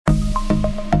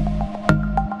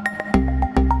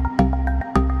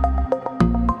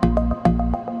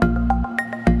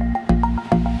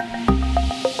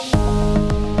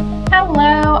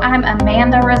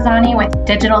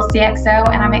Digital CxO,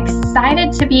 and I'm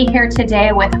excited to be here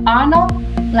today with Arnauld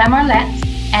Lamorlette,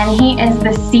 and he is the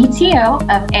CTO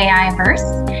of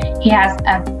AIVerse. He has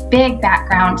a big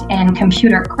background in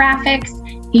computer graphics.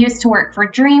 He used to work for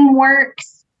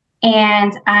DreamWorks,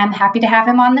 and I'm happy to have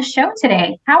him on the show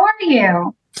today. How are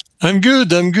you? I'm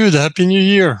good. Happy New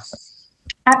Year.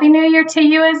 Happy New Year to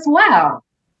you as well.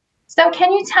 So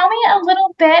can you tell me a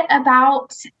little bit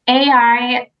about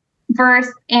AIVerse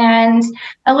and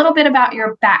a little bit about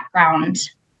your background?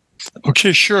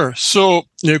 Okay, sure. So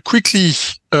quickly,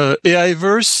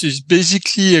 AIVerse is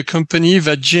basically a company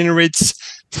that generates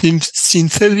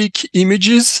synthetic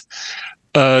images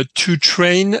to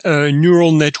train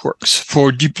neural networks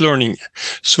for deep learning.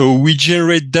 So we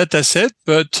generate data set,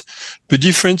 but the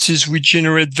difference is we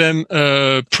generate them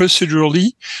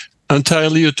procedurally,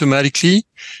 entirely automatically,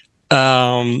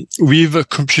 with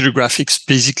computer graphics,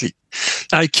 basically.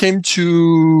 I came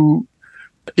to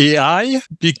AI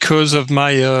because of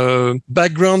my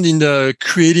background in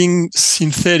creating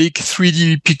synthetic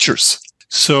 3D pictures.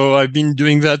 So I've been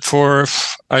doing that for,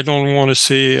 I don't want to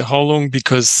say how long,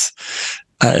 because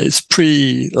it's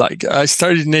pretty, I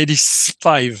started in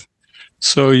 85.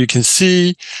 So you can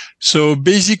see. So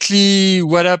basically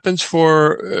what happens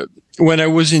for when I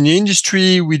was in the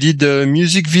industry, we did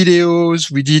music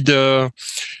videos, we did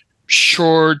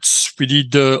shorts, we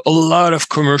did a lot of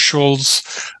commercials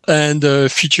and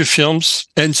feature films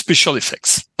and special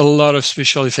effects, a lot of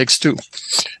special effects too.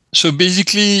 So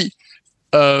basically,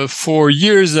 for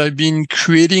years, I've been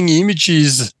creating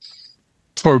images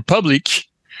for public.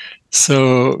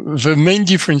 So the main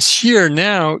difference here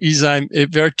now is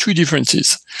there are two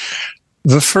differences.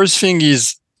 The first thing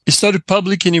is it's not a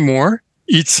public anymore.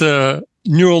 It's a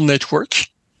neural network.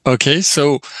 Okay.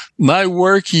 So my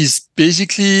work is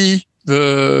basically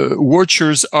the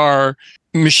watchers are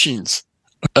machines.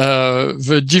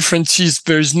 The difference is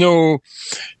the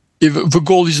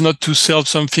goal is not to sell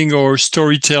something or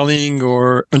storytelling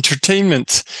or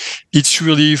entertainment. It's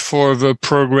really for the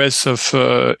progress of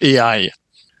AI.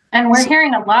 And we're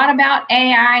hearing a lot about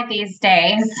AI these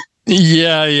days.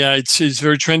 Yeah, it's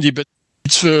very trendy, but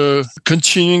it's a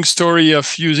continuing story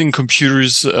of using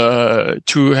computers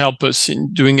to help us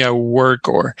in doing our work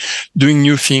or doing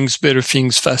new things, better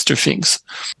things, faster things.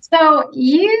 So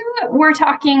you were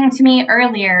talking to me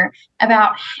earlier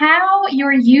about how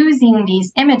you're using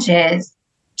these images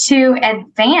to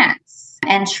advance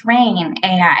and train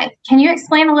AI. Can you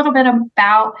explain a little bit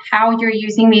about how you're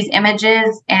using these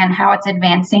images and how it's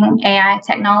advancing AI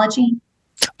technology?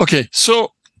 Okay,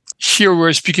 so here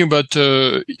we're speaking about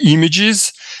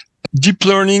images. Deep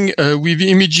learning with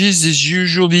images is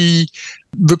usually,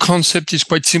 the concept is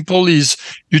quite simple, is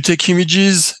you take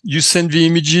images, you send the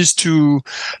images to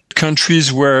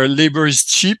countries where labor is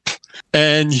cheap,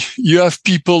 and you have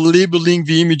people labeling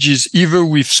the images either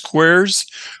with squares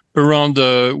around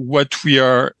what we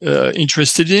are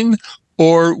interested in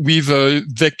or with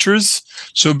vectors.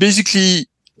 So basically,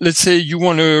 let's say you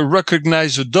want to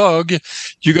recognize a dog,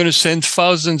 you're going to send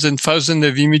thousands and thousands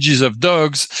of images of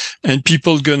dogs, and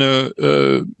people are going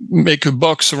to make a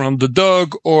box around the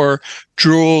dog or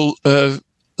draw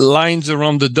lines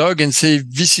around the dog and say,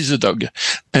 this is a dog.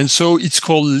 And so it's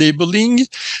called labeling.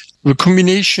 The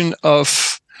combination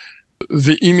of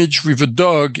the image with a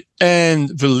dog and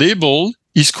the label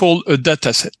is called a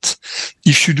data set.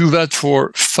 If you do that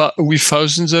with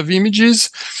thousands of images,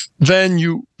 then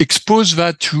you expose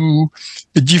that to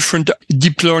a different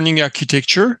deep learning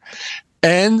architecture,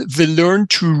 and they learn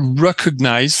to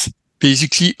recognize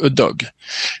basically a dog.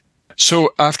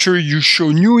 So after you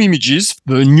show new images,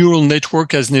 the neural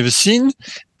network has never seen,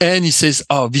 and it says,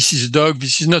 oh, this is a dog,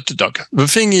 this is not a dog. The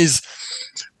thing is,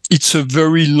 it's a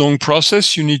very long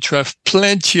process. You need to have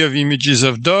plenty of images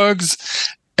of dogs,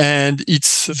 and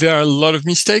there are a lot of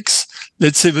mistakes.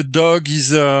 Let's say the dog is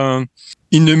there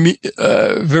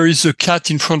is a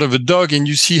cat in front of a dog, and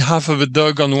you see half of a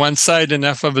dog on one side and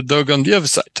half of a dog on the other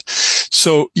side.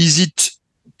 So is it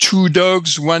two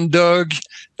dogs, one dog?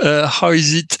 How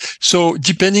is it? So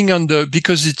depending on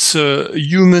because it's a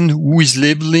human who is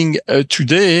labeling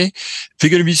today, there are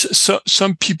going to be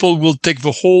some people will take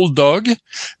the whole dog,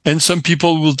 and some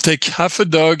people will take half a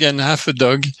dog and half a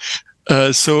dog.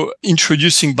 So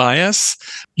introducing bias,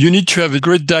 you need to have a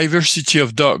great diversity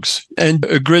of dogs and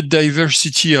a great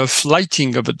diversity of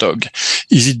lighting of a dog.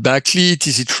 Is it backlit?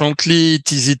 Is it frontlit?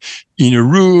 Is it in a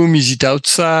room? Is it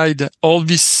outside? All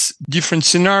these different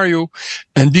scenario.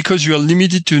 And because you are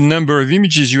limited to a number of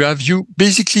images you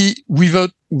basically,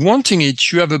 without wanting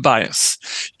it, you have a bias.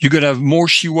 You're going to have more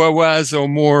Chihuahuas or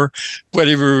more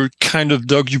whatever kind of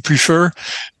dog you prefer.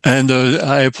 And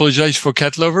I apologize for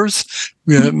cat lovers,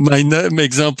 My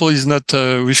example is not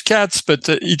with cats, but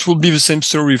it will be the same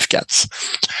story with cats.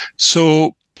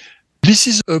 So this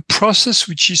is a process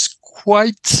which is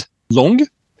quite long.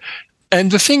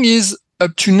 And the thing is,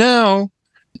 up to now,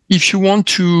 if you want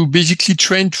to basically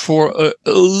train for a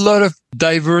lot of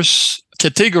diverse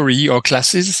category or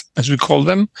classes, as we call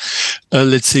them,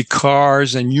 let's say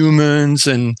cars and humans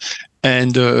and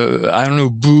I don't know,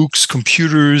 books,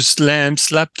 computers,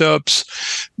 lamps, laptops,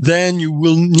 then you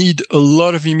will need a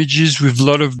lot of images with a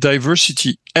lot of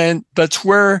diversity. And that's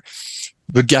where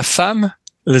the GAFAM,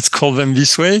 let's call them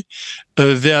this way,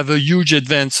 they have a huge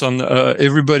advance on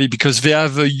everybody because they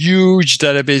have a huge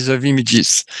database of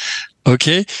images.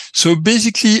 Okay. So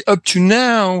basically up to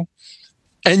now,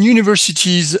 and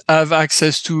universities have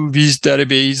access to this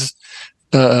database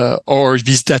or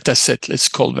this data set, let's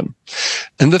call them.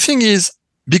 And the thing is,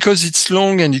 because it's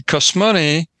long and it costs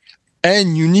money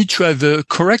and you need to have the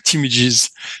correct images,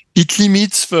 it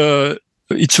limits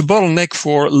it's a bottleneck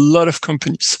for a lot of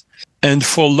companies and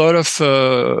for a lot of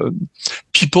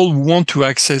people who want to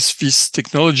access this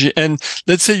technology. And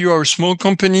let's say you are a small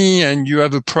company and you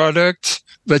have a product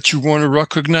that you want to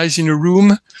recognize in a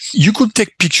room. You could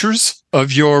take pictures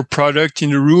of your product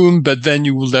in a room, but then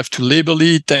you will have to label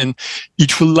it and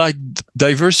it will lack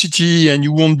diversity and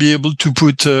you won't be able to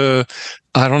put,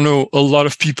 I don't know, a lot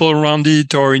of people around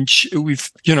it or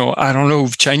with, I don't know,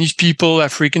 with Chinese people,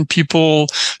 African people,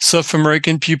 South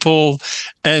American people.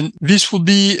 And this will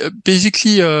be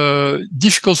basically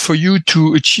difficult for you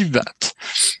to achieve that.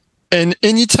 And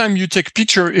anytime you take a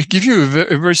picture, I'll give you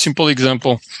a very simple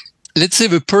example. Let's say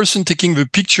the person taking the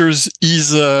pictures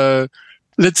is,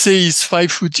 let's say he's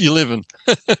 5'11".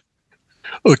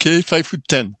 Okay,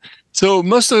 5'10". So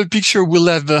most of the picture will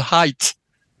have the height,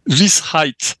 this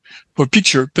height for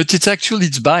picture, but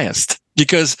it's biased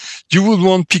because you would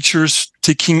want pictures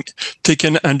taken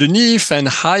underneath and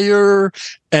higher,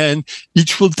 and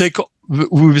it will take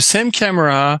with the same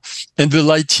camera and the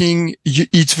lighting.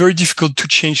 It's very difficult to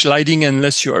change lighting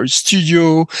unless you are a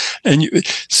studio, and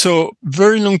so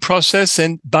very long process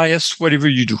and bias whatever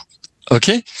you do.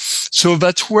 Okay, so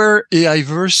that's where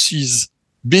AIVerse is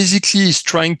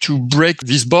trying to break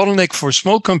this bottleneck for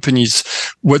small companies.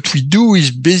 What we do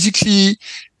is basically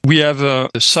we have a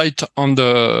site on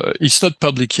it's not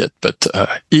public yet, but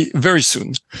very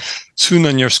soon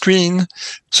on your screen.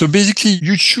 So basically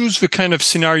you choose the kind of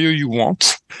scenario you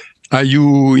want. Are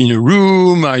you in a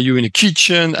room? Are you in a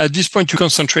kitchen? At this point, you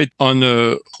concentrate on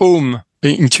a home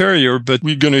interior, but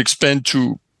we're going to expand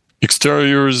to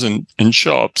exteriors and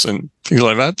shops and things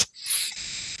like that.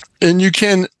 And you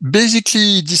can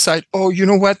basically decide, oh, you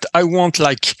know what? I want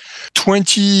like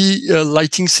 20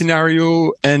 lighting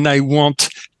scenario and I want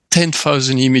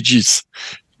 10,000 images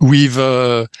with,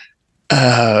 I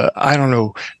don't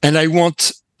know. And I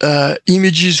want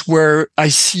images where I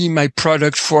see my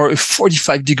product for a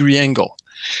 45-degree angle.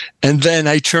 And then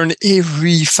I turn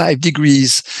every 5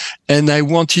 degrees and I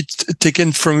want it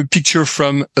taken from a picture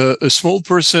from a small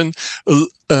person,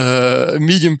 a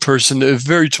medium person, a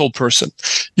very tall person.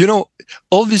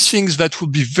 All these things that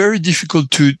would be very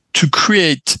difficult to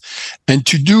create and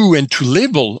to do and to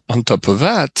label on top of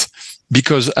that.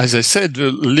 Because as I said,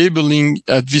 the labeling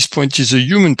at this point is a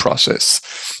human process.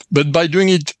 But by doing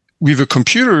it with a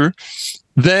computer,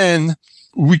 then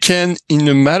we can, in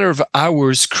a matter of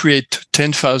hours, create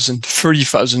 10,000,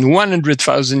 30,000,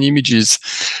 100,000 images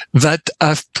that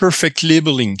have perfect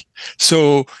labeling.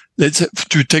 So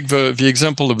to take the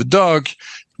example of a dog,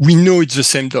 we know it's the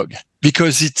same dog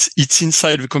because it's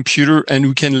inside the computer and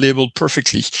we can label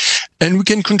perfectly. And we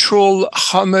can control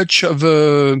how much of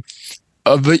the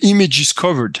image is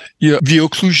covered. The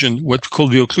occlusion, what we call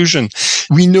the occlusion.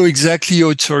 We know exactly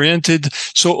how it's oriented.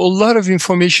 So a lot of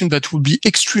information that would be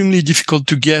extremely difficult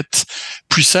to get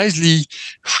precisely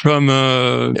from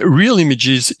real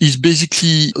images is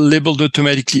basically labeled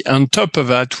automatically. On top of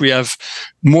that, we have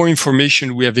more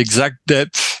information. We have exact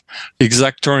depth,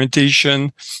 exact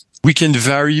orientation. We can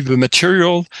vary the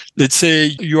material. Let's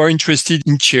say you are interested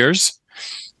in chairs,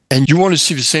 and you want to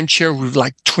see the same chair with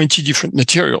like 20 different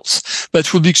materials.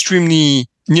 That would be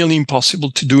nearly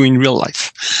impossible to do in real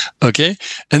life. Okay.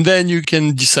 And then you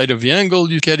can decide of the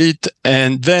angle you get it.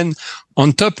 And then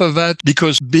on top of that,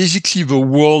 because basically the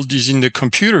world is in the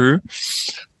computer,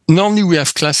 normally we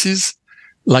have classes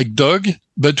like dog,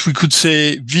 but we could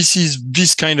say this is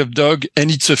this kind of dog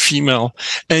and it's a female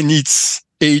and it's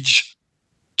age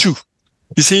 2.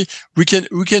 You see, we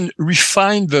can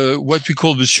refine what we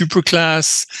call the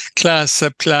superclass, class,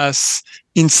 subclass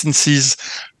instances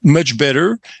much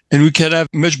better, and we can have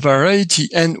much variety.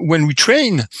 And when we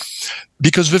train,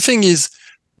 because the thing is,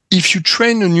 if you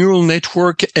train a neural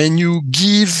network and you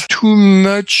give too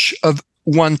much of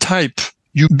one type,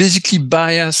 you basically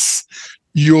bias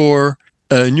your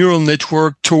neural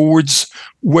network towards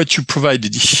what you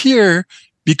provided here,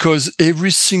 because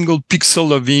every single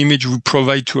pixel of the image we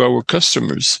provide to our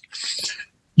customers,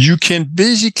 you can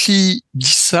basically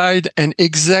decide and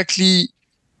exactly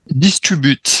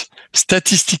distribute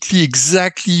statistically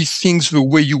exactly things the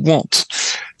way you want.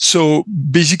 So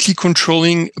basically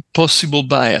controlling possible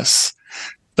bias.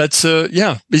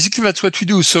 Basically that's what we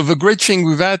do. So the great thing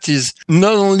with that is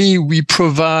not only we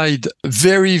provide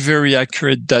very, very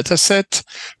accurate data set,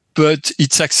 but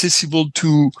it's accessible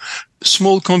to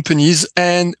small companies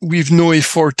and with no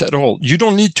effort at all. You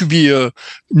don't need to be a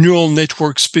neural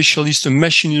network specialist, a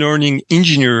machine learning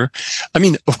engineer. I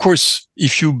mean, of course,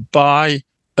 if you buy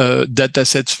data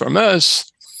sets from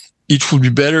us, it would be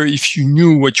better if you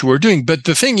knew what you were doing. But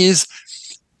the thing is,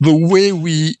 the way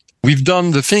we've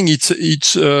done the thing,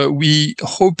 we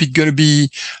hope it's going to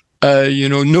be,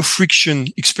 no friction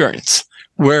experience,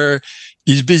 where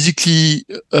it's basically,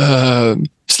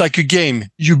 it's like a game.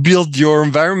 You build your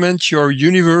environment, your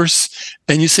universe,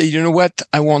 and you say, you know what?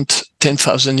 I want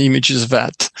 10,000 images of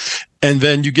that. And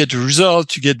then you get the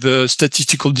result, you get the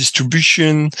statistical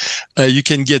distribution, you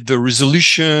can get the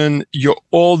resolution,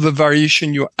 all the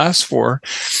variation you ask for.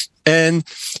 And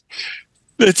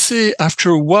let's say after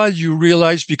a while you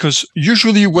realize, because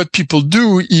usually what people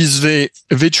do is they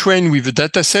train with a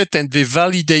data set and they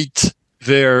validate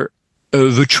the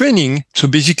training. So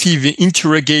basically they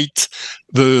interrogate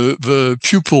the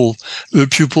pupil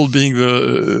being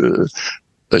the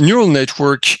neural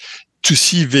network, to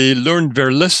see they learned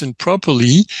their lesson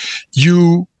properly.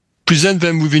 You present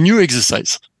them with a new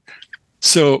exercise.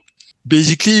 So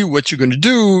basically what you're going to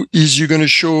do is you're going to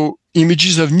show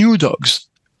images of new dogs.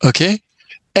 Okay.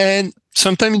 And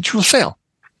sometimes it will fail,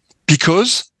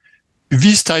 because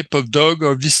this type of dog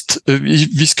or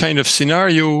this kind of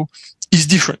scenario is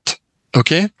different.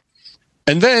 Okay.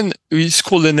 And then it's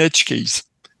called an edge case.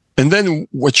 And then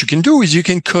what you can do is you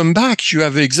can come back. You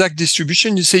have the exact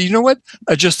distribution. You say, you know what?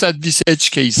 I just had this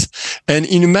edge case. And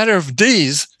in a matter of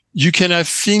days, you can have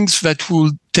things that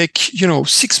will take,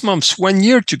 6 months, 1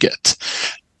 year to get.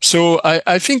 So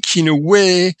I think in a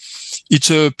way,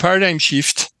 it's a paradigm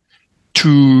shift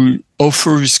to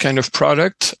offer this kind of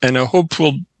product. And I hope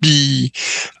will be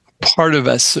part of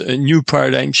us, a new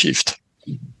paradigm shift.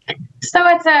 So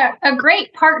it's a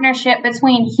great partnership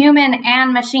between human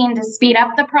and machine to speed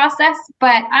up the process,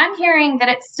 but I'm hearing that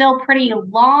it's still pretty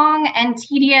long and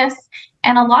tedious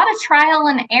and a lot of trial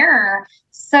and error.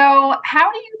 So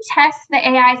how do you test the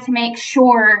AI to make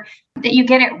sure that you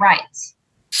get it right?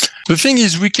 The thing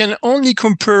is, we can only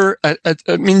compare,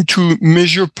 to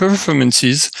measure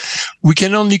performances, we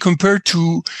can only compare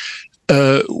to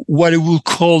what I will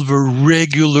call the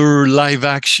regular live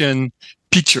action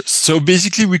pictures. So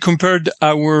basically, we compared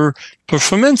our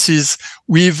performances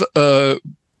with a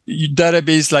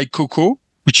database like Coco,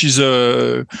 which is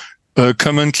a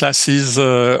common classes.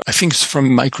 I think it's from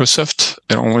Microsoft.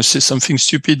 I don't want to say something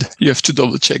stupid. You have to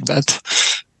double check that.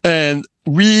 And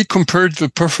we compared the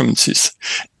performances.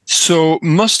 So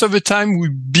most of the time, we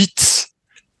beat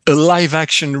a live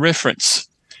action reference,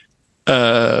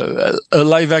 a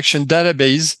live action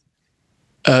database,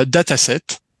 data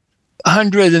set.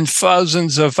 Hundreds and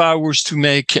thousands of hours to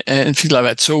make and things like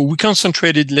that. So we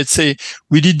concentrated, let's say,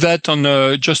 we did that on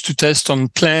just to test on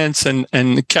plants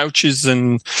and couches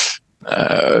and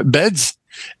beds.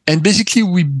 And basically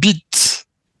we beat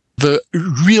the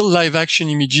real live action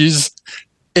images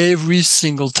every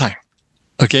single time.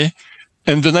 Okay.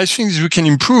 And the nice thing is we can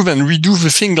improve and redo the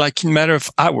thing like in a matter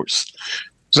of hours.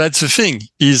 That's the thing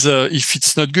is, if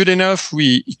it's not good enough,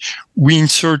 we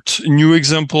insert new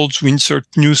examples, we insert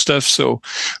new stuff. So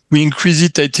we increase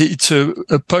it. It's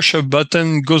a push of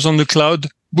button, goes on the cloud,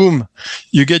 boom,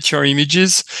 you get your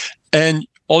images, and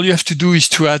all you have to do is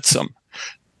to add some.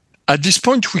 At this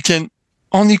point, we can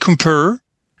only compare.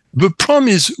 The problem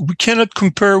is we cannot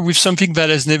compare with something that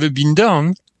has never been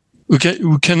done. We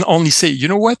can only say, you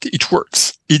know what? It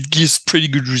works. It gives pretty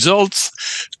good results.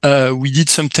 We did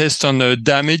some tests on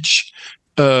damage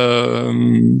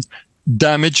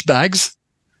bags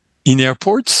in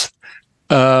airports,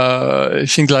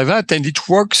 things like that, and it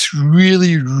works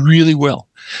really, really well.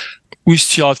 We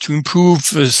still have to improve.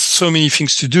 There's so many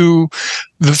things to do.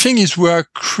 The thing is, we are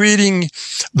creating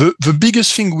the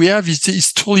biggest thing we have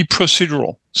is totally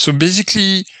procedural. So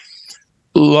basically,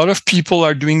 a lot of people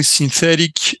are doing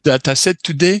synthetic data set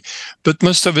today, but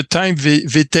most of the time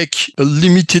they take a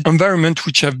limited environment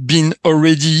which have been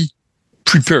already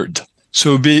prepared.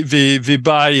 So they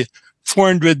buy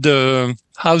 400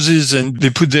 houses and they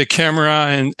put their camera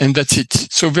and that's it.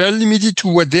 So they're limited to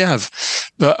what they have.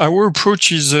 But our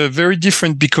approach is very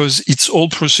different because it's all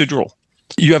procedural.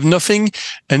 You have nothing,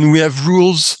 and we have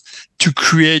rules to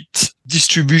create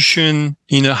distribution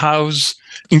in a house,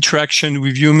 interaction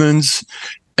with humans,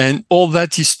 and all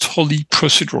that is totally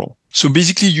procedural. So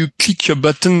basically you click your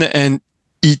button and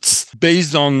it's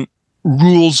based on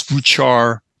rules which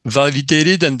are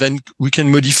validated, and then we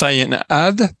can modify and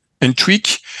add and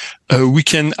tweak. We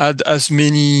can add as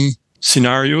many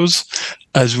scenarios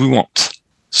as we want.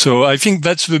 So I think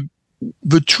that's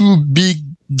the two big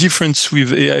difference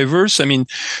with AIVerse. I mean,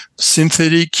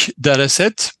 synthetic data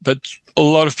set, but a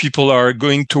lot of people are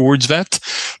going towards that.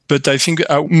 But I think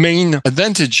our main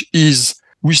advantage is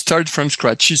we start from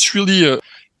scratch. It's really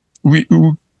we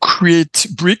create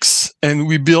bricks and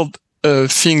we build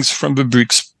things from the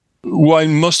bricks. While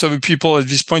most of the people at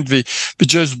this point, they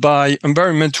just buy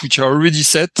environments which are already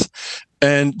set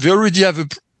and they already have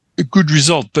a good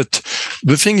result. But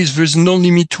the thing is, there's no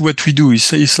limit to what we do.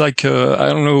 It's like, I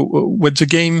don't know, what's the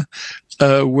game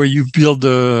where you build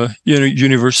a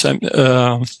universe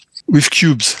with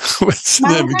cubes? What's the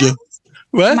name again?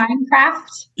 What?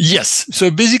 Minecraft? Yes.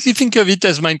 So basically think of it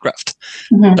as Minecraft,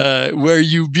 where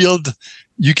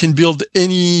you can build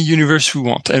any universe we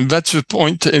want. And that's the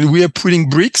point. And we are putting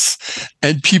bricks,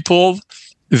 and people,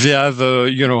 they have,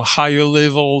 higher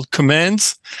level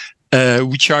commands,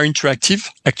 which are interactive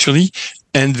actually.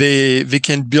 And they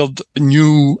can build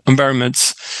new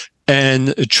environments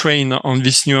and train on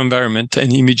this new environment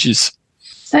and images.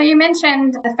 So you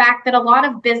mentioned the fact that a lot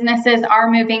of businesses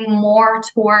are moving more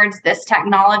towards this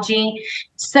technology.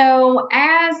 So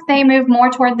as they move more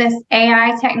toward this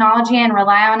AI technology and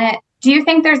rely on it, do you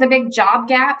think there's a big job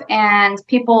gap and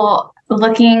people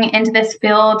looking into this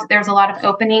field, there's a lot of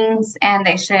openings and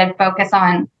they should focus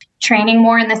on training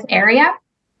more in this area?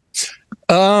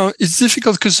 It's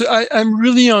difficult because I'm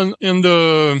really on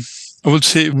the, I would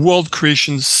say, world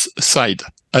creations side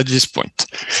at this point.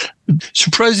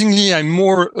 Surprisingly, I'm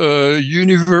more a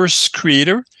universe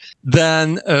creator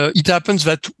than it happens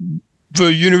that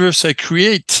the universe I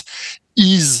create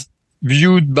is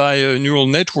viewed by a neural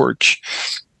network.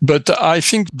 But I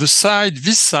think this side,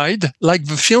 like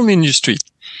the film industry,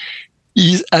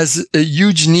 has a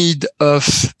huge need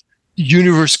of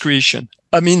universe creation.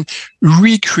 I mean,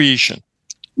 recreation.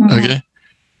 Okay.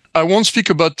 I won't speak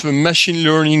about the machine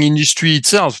learning industry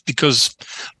itself because,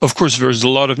 of course, there's a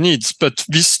lot of needs. But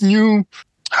this new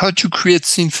how to create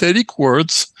synthetic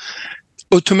worlds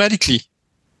automatically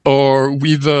or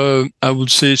with, I would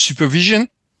say, supervision,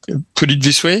 put it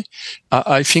this way.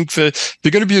 I think that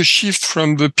there's going to be a shift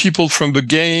from the people from the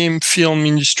game, film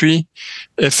industry,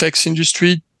 FX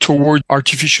industry toward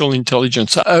artificial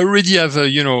intelligence. I already have,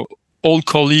 old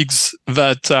colleagues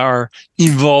that are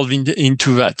involved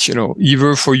into that,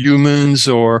 either for humans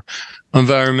or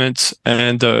environments.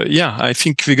 And I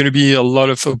think there are going to be a lot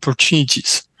of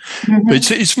opportunities. Mm-hmm. But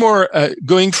it's more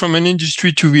going from an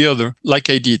industry to the other, like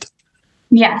I did.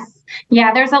 Yes.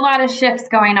 Yeah, there's a lot of shifts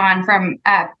going on from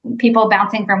people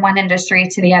bouncing from one industry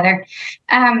to the other.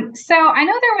 So I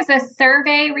know there was a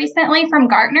survey recently from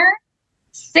Gartner.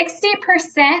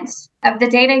 60% of the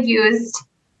data used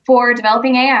for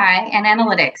developing AI and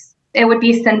analytics, it would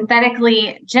be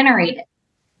synthetically generated.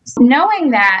 So knowing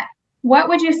that, what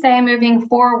would you say moving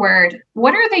forward?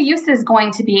 What are the uses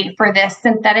going to be for this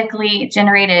synthetically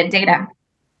generated data?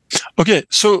 Okay,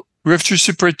 so we have to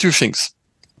separate two things.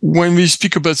 When we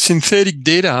speak about synthetic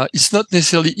data, it's not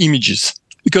necessarily images,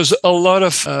 because a lot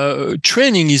of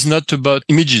training is not about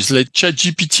images. Like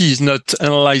ChatGPT is not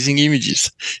analyzing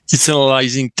images. It's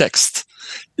analyzing text.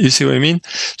 You see what I mean?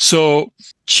 So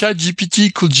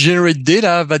ChatGPT could generate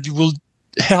data that will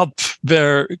help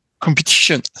their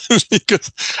competition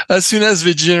because as soon as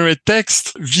they generate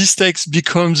text, this text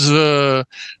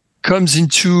comes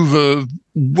into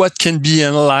what can be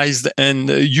analyzed and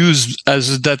used as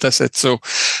a data set. So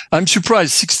I'm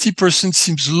surprised 60%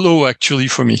 seems low actually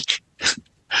for me.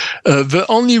 The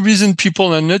only reason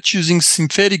people are not using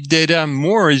synthetic data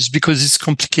more is because it's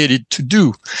complicated to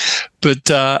do.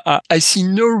 But I see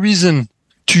no reason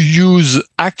to use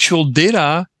actual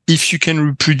data if you can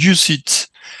reproduce it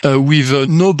with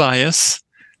no bias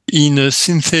in a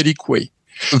synthetic way.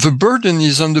 The burden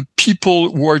is on the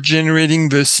people who are generating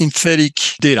the synthetic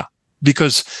data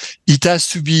because it has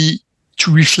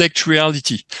to reflect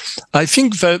reality. I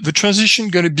think that the transition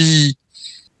going to be,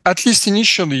 at least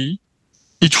initially,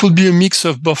 it will be a mix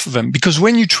of both of them. Because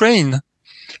when you train,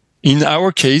 in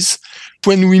our case,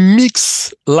 when we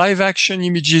mix live action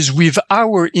images with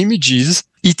our images,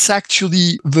 it's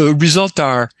actually the result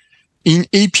are in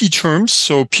AP terms.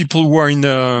 So people who are in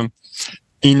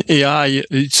in AI,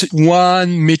 it's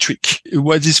one metric,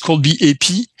 what is called the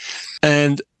AP.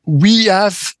 And we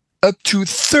have up to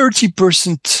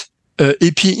 30%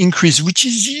 AP increase, which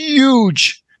is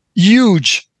huge,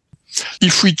 huge.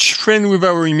 If we train with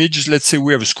our image, let's say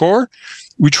we have a score.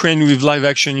 We train with live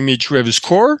action image, we have a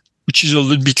score, which is a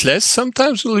little bit less,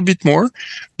 sometimes a little bit more,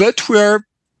 but we're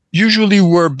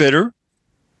better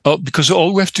because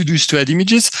all we have to do is to add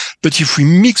images. But if we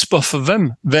mix both of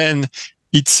them, then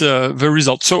it's the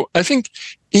result. So I think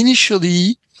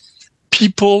initially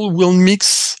people will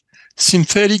mix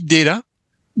synthetic data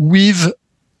with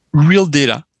real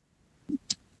data,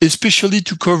 especially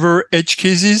to cover edge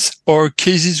cases or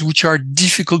cases which are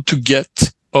difficult to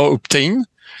get or obtain,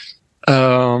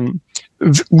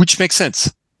 which makes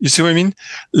sense. You see what I mean?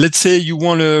 Let's say you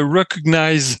want to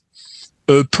recognize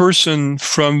a person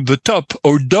from the top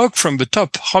or dog from the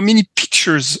top. How many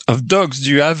pictures of dogs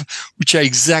do you have which are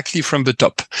exactly from the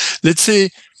top? Let's say,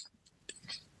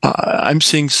 I'm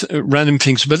saying random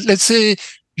things, but let's say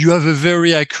you have a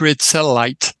very accurate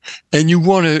satellite and you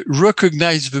want to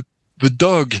recognize the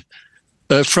dog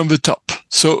from the top.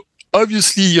 So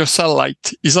obviously your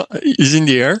satellite is in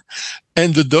the air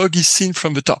and the dog is seen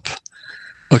from the top.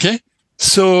 Okay?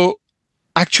 So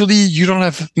actually you don't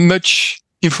have much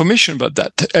information about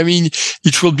that. I mean,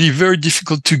 it will be very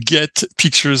difficult to get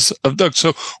pictures of dogs.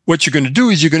 So what you're going to do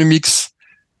is you're going to mix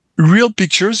real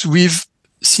pictures with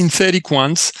synthetic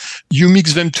ones. You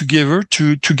mix them together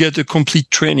to get a complete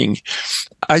training.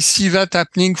 I see that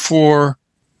happening for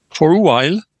a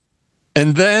while.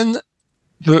 And then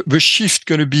the shift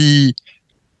going to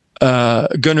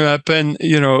happen,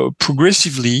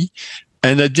 progressively.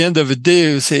 And at the end of the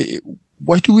day, say,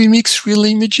 why do we mix real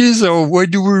images, or why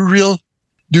do we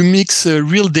mix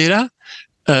real data?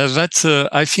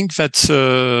 I think that's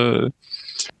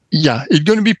it's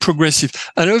going to be progressive.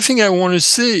 Another thing I want to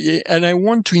say, and I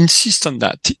want to insist on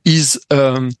that, is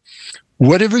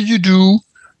whatever you do,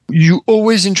 you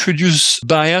always introduce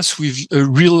bias with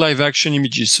real live action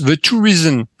images. The two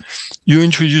reasons you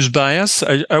introduce bias,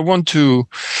 I want to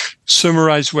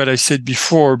summarize what I said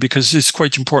before because it's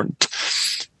quite important.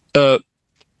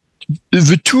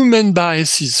 The two main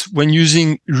biases when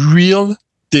using real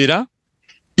data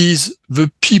is the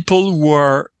people who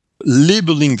are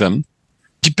labeling them.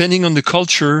 Depending on the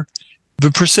culture,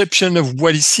 the perception of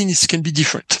what is seen can be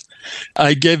different.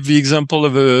 I gave the example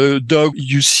of a dog.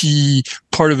 You see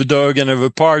part of a dog and other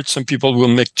part. Some people will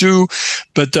make two.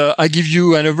 But I give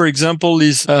you another example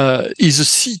is a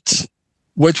seat.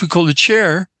 What we call a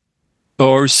chair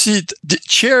or seat. The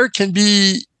chair can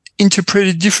be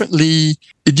interpreted differently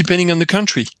depending on the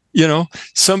country.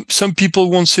 Some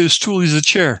people won't say a stool is a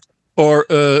chair or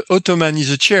ottoman is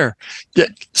a chair. Yeah,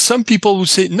 some people will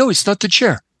say, no, it's not a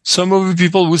chair. Some other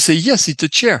people will say, yes, it's a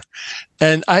chair.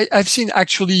 And I've seen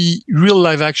actually real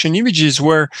live action images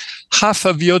where half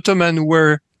of the ottoman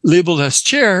were labeled as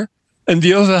chair and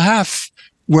the other half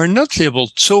were not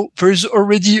labeled. So there's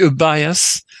already a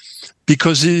bias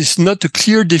because it is not a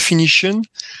clear definition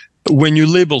when you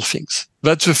label things.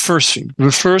 That's the first thing.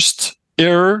 The first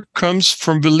error comes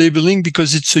from the labeling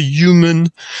because it's a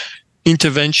human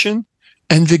intervention.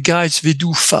 And the guys, they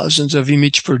do thousands of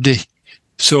images per day.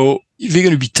 So they're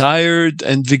going to be tired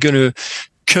and they're going to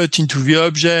cut into the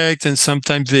object. And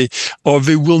sometimes they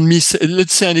will miss,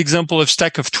 let's say an example of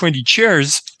stack of 20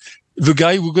 chairs. The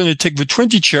guy will going to take the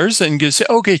 20 chairs and say,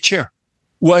 okay, chair.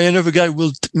 Why another guy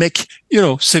will make,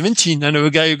 17, another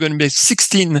guy is going to make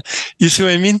 16. You see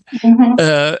what I mean?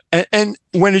 Mm-hmm. And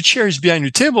when a chair is behind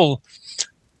a table,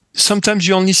 sometimes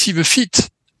you only see the feet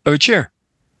of a chair.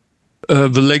 The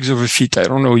legs of the feet. I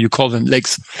don't know. You call them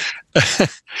legs.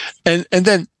 and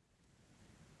then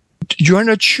you are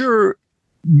not sure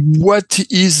what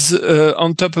is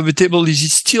on top of the table. Is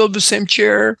it still the same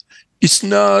chair? It's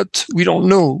not. We don't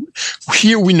know.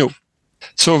 Here we know.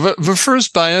 So the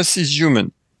first bias is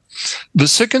human. The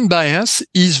second bias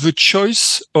is the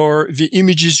choice or the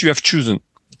images you have chosen.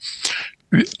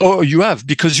 Or you have,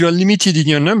 because you are limited in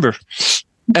your number.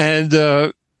 And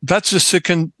that's the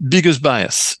second biggest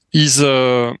bias is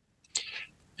you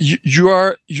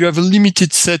have a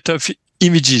limited set of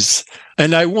images.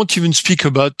 And I won't even speak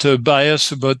about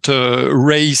bias about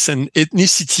race and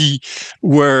ethnicity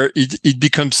where it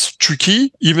becomes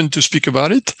tricky even to speak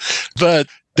about it. But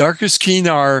darker skin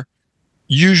are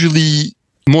usually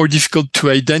more difficult to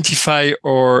identify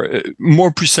or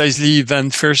more precisely than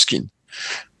fair skin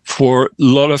for a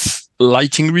lot of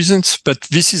lighting reasons. But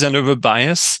this is another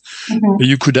bias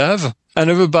you could have.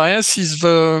 Another bias is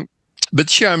but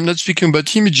here I'm not speaking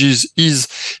about images, is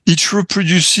it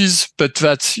reproduces, but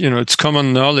that's, it's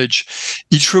common knowledge.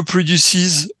 It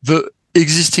reproduces the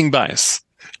existing bias.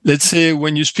 let's say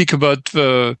when you speak about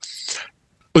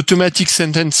automatic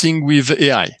sentencing with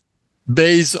AI,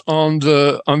 based on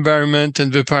the environment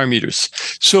and the parameters.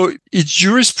 So it's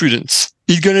jurisprudence.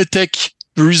 It's going to take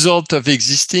the result of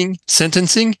existing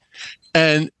sentencing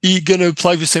and it's going to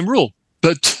apply the same rule.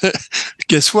 But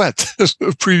guess what?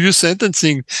 Previous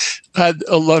sentencing had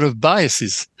a lot of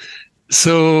biases.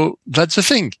 So that's the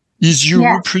thing, is you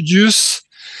reproduce.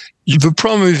 The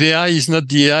problem with AI is not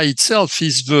the AI itself,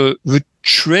 is the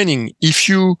training. If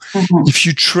you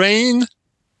train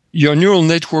your neural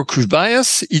network with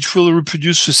bias, it will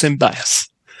reproduce the same bias.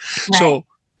 Right. So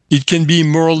it can be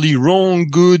morally wrong,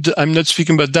 good. I'm not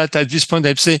speaking about that at this point.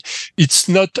 I'd say it's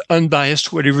not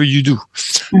unbiased, whatever you do.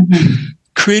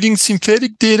 Creating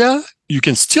synthetic data, you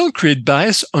can still create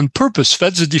bias on purpose.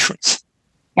 That's the difference.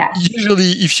 Yeah.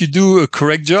 Usually, if you do a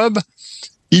correct job,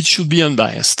 it should be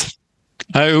unbiased.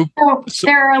 I hope. So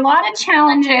there are a lot of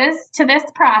challenges to this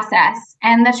process,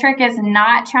 and the trick is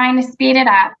not trying to speed it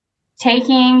up,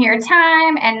 taking your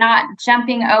time and not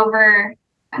jumping over,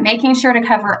 making sure to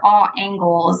cover all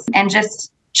angles, and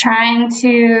just trying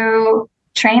to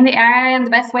train the AI in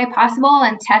the best way possible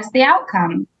and test the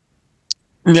outcome.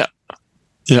 Yeah.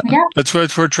 That's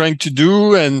what we're trying to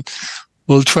do, and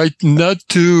we'll try not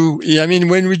to. I mean,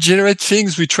 when we generate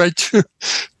things, we try to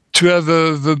have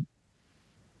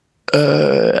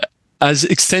as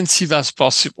extensive as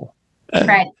possible.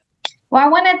 Right. Well, I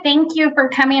want to thank you for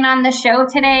coming on the show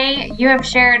today. You have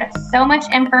shared so much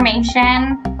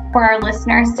information for our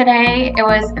listeners today. It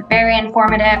was very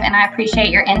informative, and I appreciate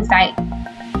your insight.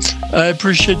 I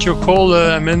appreciate your call,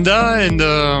 Amanda, and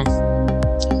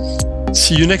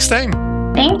see you next time.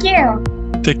 Thank you.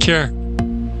 Take care.